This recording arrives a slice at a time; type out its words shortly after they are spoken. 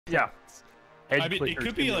Yeah. I mean, it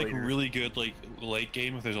could be like really good like late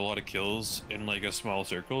game if there's a lot of kills in like a small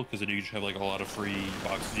circle, because then you just have like a lot of free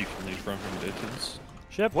boxes you can leave from a distance.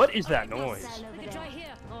 Shep, what is that noise?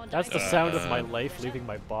 That's the sound of my life leaving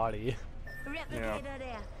my body. Yeah.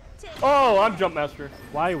 Oh, I'm Jump Master.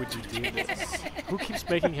 Why would you do this? Who keeps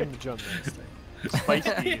making him jump master?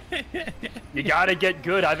 Spicy. You gotta get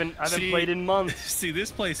good. I haven't played in months. See,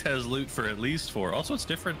 this place has loot for at least 4. Also, it's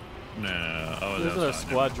different. No. Oh, There's a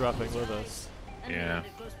squad dropping with us. Yeah.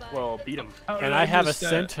 Well, beat him. And I have a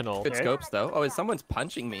sentinel. Good scopes though. Oh, someone's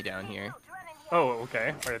punching me down here. Oh,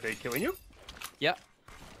 okay. Are they killing you? Yep.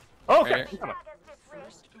 Oh, okay.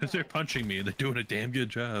 Because they're punching me and they're doing a damn good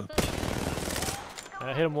job.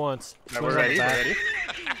 I hit him once. Now we're ready.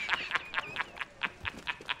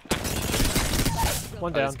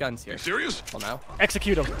 One down. This gun's here. Serious? Well, now.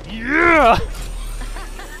 Execute him. Yeah!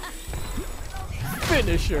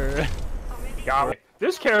 Finisher. Got me.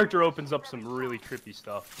 This character opens up some really trippy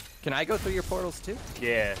stuff. Can I go through your portals too?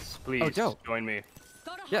 Yes, please. Oh, dope. Join me.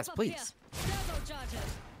 Yes, please.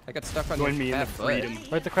 I got stuck on Join me in the path, freedom.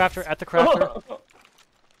 Right at the crafter. At the crafter.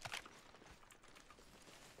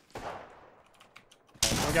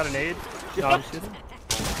 I got an aid. No.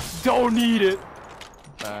 Don't need it.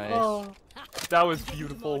 Nice. Oh, that was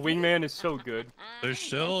beautiful. Wingman is so good. There's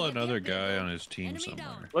still another guy on his team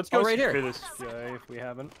somewhere. Let's go right here. this guy if we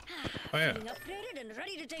haven't. Oh yeah.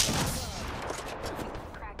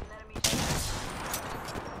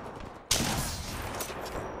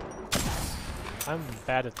 I'm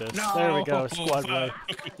bad at this. No! There we go. Squad way.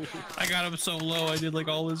 I got him so low. I did like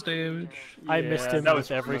all his damage. I missed him that with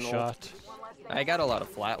was every criminal. shot. I got a lot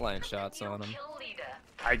of flatline shots on him.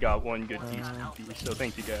 I got one good TCP, so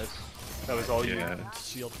thank you guys. That was all you.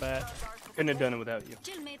 Shield bat. Couldn't have done it without you.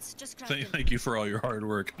 Thank you for all your hard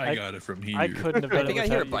work. I got it from here. I couldn't have done I think it I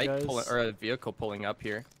hear a without you bike guys. pulling, or a vehicle pulling up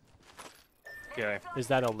here. Okay. Is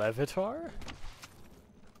that a Levitar?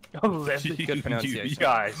 Oh, Good pronunciation.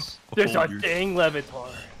 guys. There's a Hold your- dang Levitar.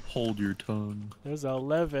 Hold your tongue. There's a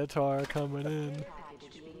Levitar coming in.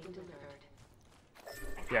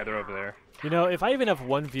 Yeah, they're over there. You know, if I even have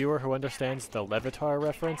one viewer who understands the Levitar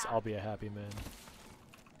reference, I'll be a happy man.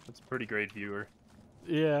 That's a pretty great viewer.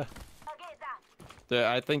 Yeah.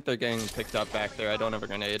 I think they're getting picked up back there. I don't have a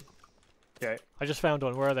grenade. Okay. I just found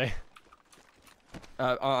one. Where are they?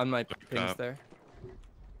 On my pings there.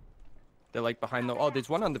 They're like behind the. Oh, there's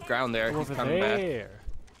one on the ground there. He's Over coming back. there.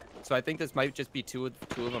 So I think this might just be two of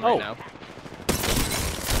them Oh. right now.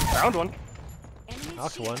 Found one.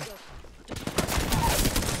 Knocked one.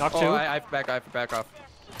 Knocked Oh, two. I have to back off.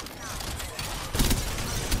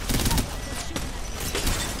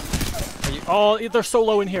 Oh, they're so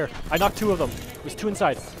low in here. I knocked two of them. There's two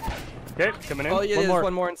inside. Okay, coming in. Oh yeah, One there's more.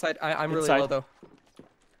 one more inside. I'm really Inside. low though.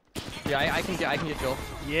 Yeah, I can get Joel.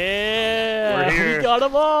 Yeah. We're here. We got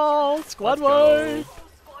them all. Squad Let's go. wide.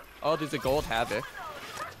 Oh, there's a gold havoc.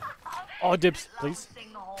 Oh, dibs, please.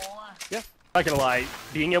 Yeah. Not gonna lie,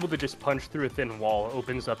 being able to just punch through a thin wall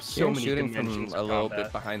opens up so I'm many shooting dimensions from a of little combat.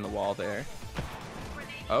 bit behind the wall there.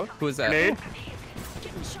 Oh, who is that? Grenade?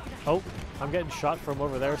 Oh, I'm getting shot from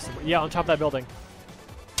over there. Yeah, on top of that building.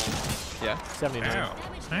 Yeah. 79. Ow.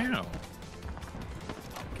 Ow.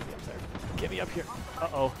 Get me up there. Get me up here.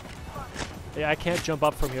 Uh-oh. Yeah, I can't jump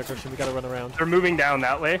up from here, Christian. We gotta run around. They're moving down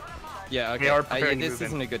that way. Yeah. Okay. They are Yeah, preparing to this move in.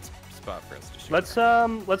 isn't a good spot for us to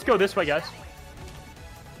shoot. Let's go this way, guys.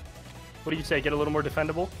 What do you say? Get a little more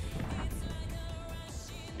defendable?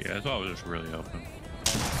 Yeah, I thought it was just really open.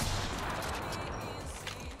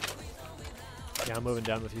 Yeah, I'm moving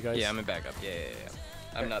down with you guys. Yeah, I'm in backup. Yeah.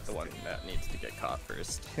 I'm not the one that needs to get caught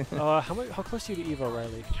first. How close are you to Evo,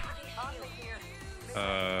 Riley?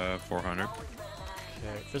 400. Okay.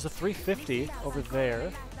 There's a 350 over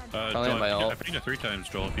there. I'll land my Joel, ult. I think a 3 times,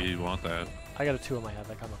 Joel, if you want that. I got a 2 on my head.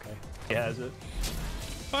 Like, I'm okay. Yeah, is it?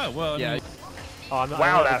 Oh, well, I Yeah. mean, Oh, I'm not.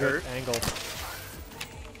 Wow, I'm at a that good hurt. angle.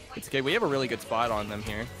 It's okay. We have a really good spot on them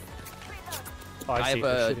here. Oh, I see. have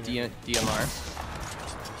They're a shooting at me. DMR.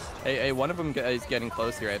 Hey, one of them is getting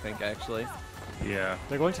close here, I think, actually. yeah.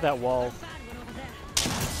 They're going to that wall.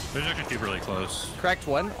 There's actually 2 really close. Cracked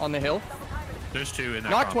one on the hill. There's 2 in that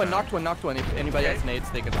Knocked one. compound. If anybody has nades,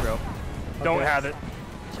 they can throw. Don't Okay. have it.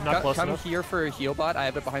 I'm not close Come enough. here for a heal bot. I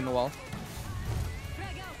have it behind the wall.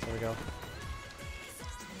 There we go.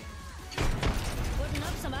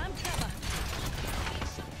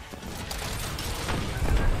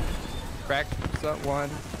 Cracked. So one.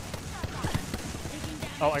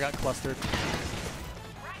 Oh, I got clustered.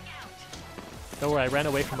 Don't worry, I ran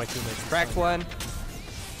away from my teammates. It's Cracked fine. one.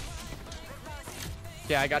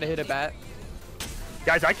 Yeah, I gotta hit a bat.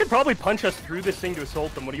 Guys, I could probably punch us through this thing to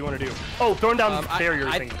assault them. What do you want to do? Oh, throwing down barrier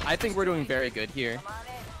thing. I think we're doing very good here.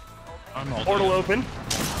 Portal open.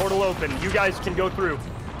 Portal open. You guys can go through.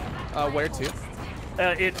 Where to?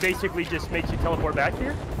 It basically just makes you teleport back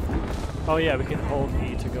here. Oh yeah, we can hold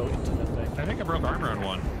E to go into the thing. I think I broke armor on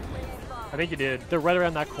one. I think you did. They're right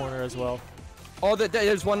around that corner as well. Oh,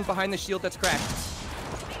 there's one behind the shield that's cracked.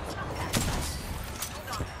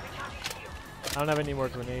 I don't have any more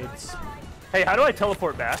grenades. Hey, how do I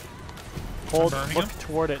teleport back? Hold, look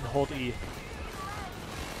toward it and hold E.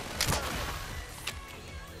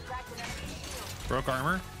 Broke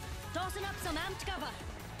armor. Tossing up some amped cover.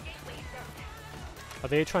 Are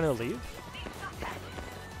they trying to leave?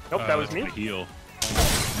 Nope, that was me. Heal.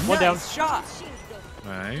 One down. Shot.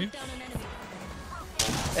 Nice.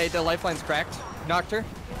 Hey, the lifeline's cracked. Knocked her.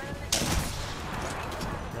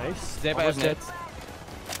 Nice. Does anybody have Almost dead. nits?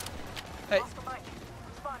 Hey.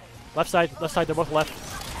 Left side, they're both left.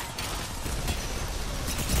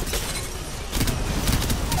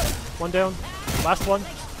 One down. Last one.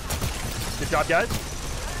 Good job, guys.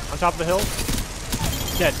 On top of the hill.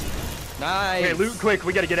 Dead. Nice. Okay, loot quick.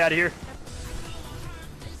 We gotta get out of here.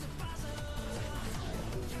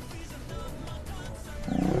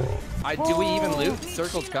 Do we even loot?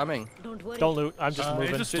 Circle's coming. Don't worry. Don't loot. I'm just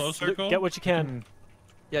moving. It's a slow circle. Get what you can.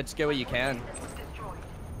 Yeah, just get what you can.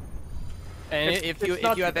 And if you not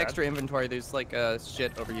have too bad. extra inventory, there's like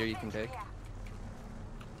shit over here you can take.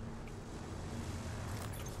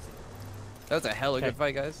 That was a hella good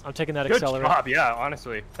fight, guys. I'm taking that Good accelerant. job. Yeah,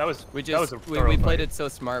 honestly, that was. We that was just a we thorough played fight. it so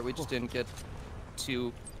smart. We just didn't get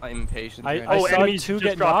too impatient. I or anything. saw enemies two just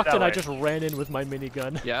get dropped knocked that and I way. just ran in with my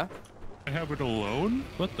minigun. Yeah. I have it alone?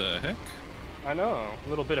 What the heck? I know. A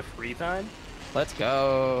little bit of free time. Let's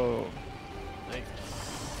go.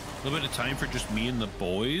 A little bit of time for just me and the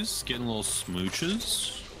boys, getting little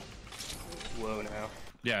smooches. Whoa, now.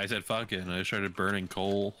 Yeah, I said fuck it, and I started burning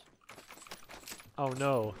coal. Oh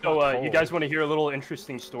no. So, you guys want to hear a little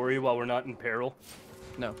interesting story while we're not in peril?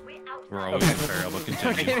 No. We're always in peril, but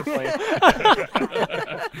continue.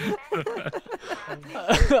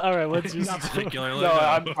 All right, what's your Particularly. No,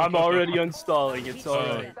 I'm already uninstalling. It's all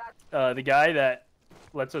right. The guy that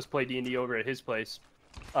lets us play D&D over at his place,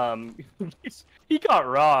 he got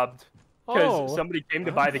robbed because somebody came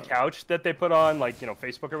to buy the couch that they put on, like,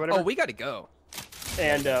 Facebook or whatever. Oh, we gotta go.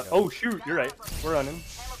 And oh shoot, you're right. We're running.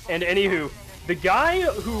 And anywho, the guy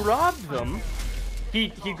who robbed them, he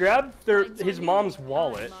grabbed his mom's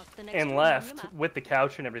wallet and left with the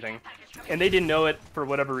couch and everything. And they didn't know it for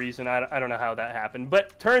whatever reason. I don't know how that happened.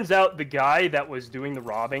 But turns out the guy that was doing the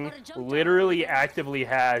robbing literally actively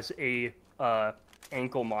has a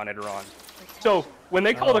ankle monitor on. So when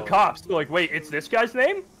they call the cops, they're like, "Wait, it's this guy's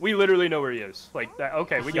name? We literally know where he is." Like that.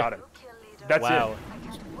 Okay, we got him. That's it. I'm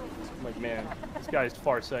like, man, this guy is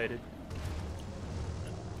farsighted.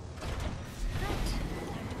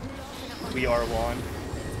 We are one.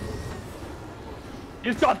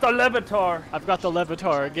 He's got the Levitar. I've got the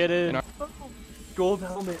Levitar. Get in. Gold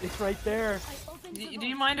helmet. It's right there. Do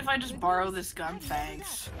you mind if I just borrow this gun?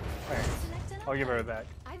 Thanks. Alright, I'll give her it back.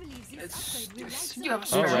 You have a Did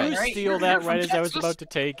sword, you right? steal that right as I was about to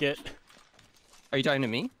take it? Are you talking to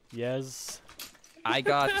me? Yes. I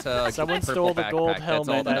got Someone purple stole the backpack. gold That's all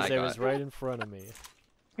helmet that as I it got. was right in front of me.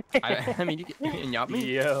 I mean, you can yap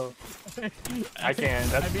me. Yo. I can.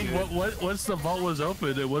 That's I mean, good. once the vault was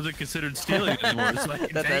open, it wasn't considered stealing anymore. So I can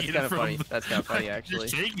That's take it kind of from funny. the- That's kind of funny, I can actually.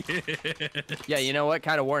 just take it. Yeah, you know what?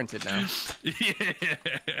 Kind of warranted now. Yeah.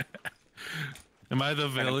 Am I the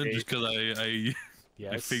villain just because I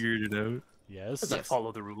Yes. figured it out? Yes. Let's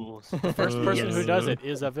follow the rules. The first person who does it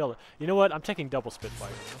is a villain. You know what? I'm taking double Spitfire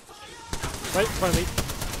now. Right in front of me.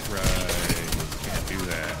 Right. Can't do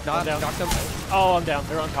that. I'm down. Knocked him. Oh, I'm down.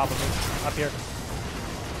 They're on top of me. Up here.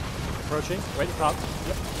 Approaching. Right at the top.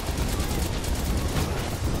 Yep.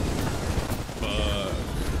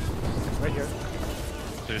 Right here.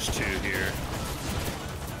 There's two here.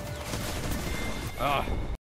 Ah.